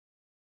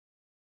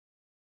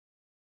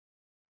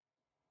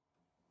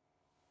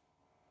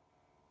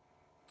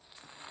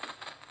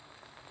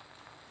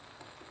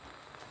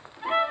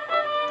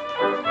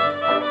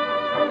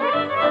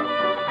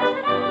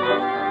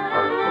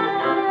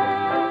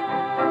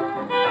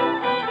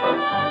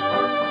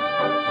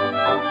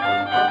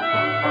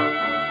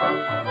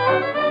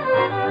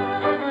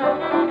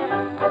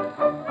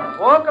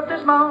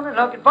this morning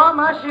looking for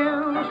my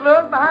shoes.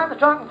 Looked behind the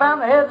trunk and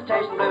found the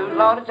hesitation blues.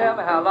 Lord, tell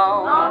me how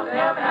long. Lord,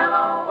 tell me how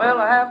long. Will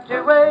I have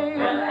to wait?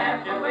 Will I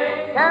have to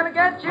wait? Can I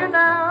get you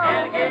now?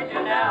 Can I get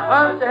you now?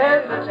 What's to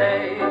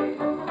hesitate?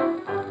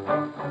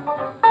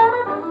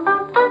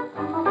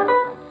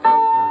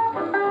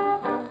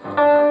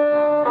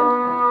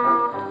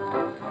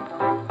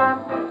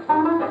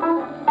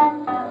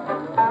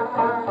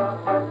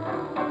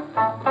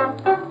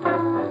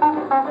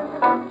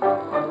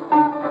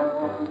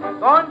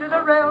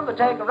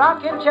 Take a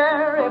rocking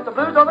chair. If the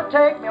blues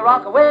overtake me,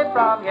 rock away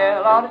from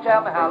here. Lord,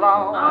 tell me how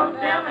long. Lord,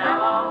 tell me how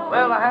long.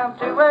 Will I have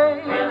to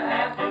wait? Will I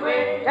have to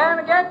wait? Can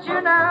I get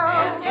you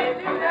now? Can I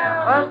get you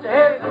now? What's to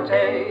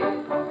hesitate?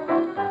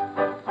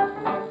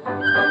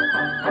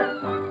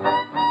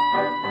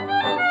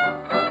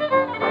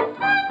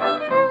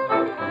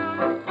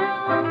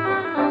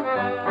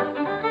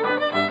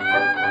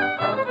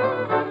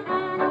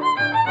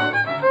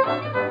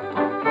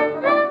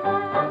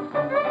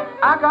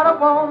 I got a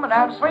woman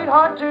and a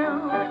sweetheart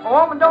too. My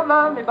woman don't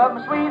love me, but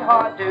my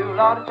sweetheart do.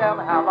 Lord, tell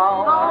me how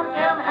long. Lord,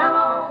 tell me how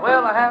long.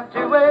 Will I have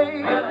to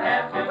wait? Will I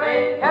have to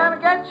wait? Can I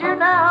get you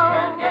now?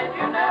 Can I get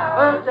you now?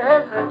 What's to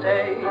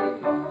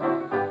hesitate?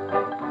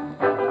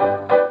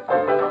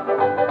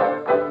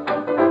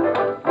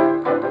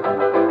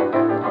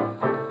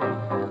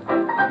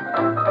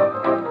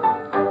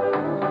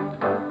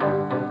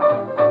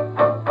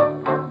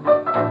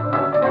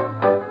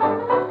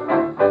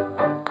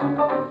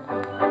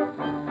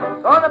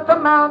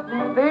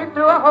 Mountain, beat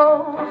through a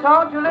hole.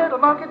 Saw your little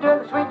monkey do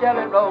the sweet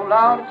jelly roll.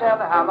 Lord, tell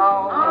me how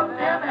long. Lord,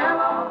 tell me how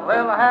long.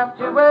 Will I have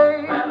to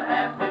wait? Will I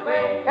have to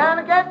wait? Can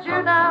I get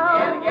you now?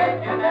 Can I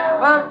get you now?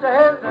 What's to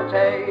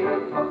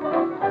hesitate?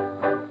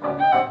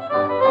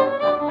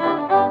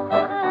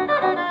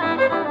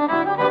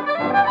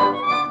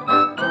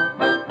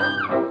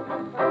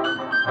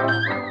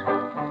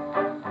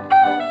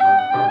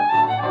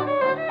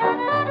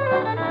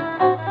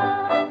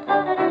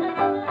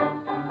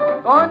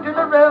 Going to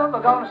the river,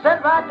 gonna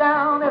sit right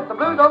down. If the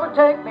blues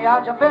overtake me,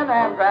 I'll jump in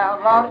and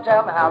drown. Lord,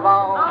 tell me how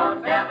long.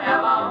 Lord, tell me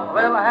how long.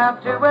 Will I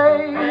have to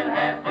wait? Will I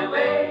have to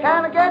wait?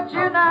 Can I get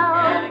you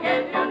now? Can I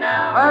get you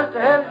now? What's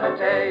to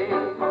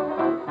hesitate?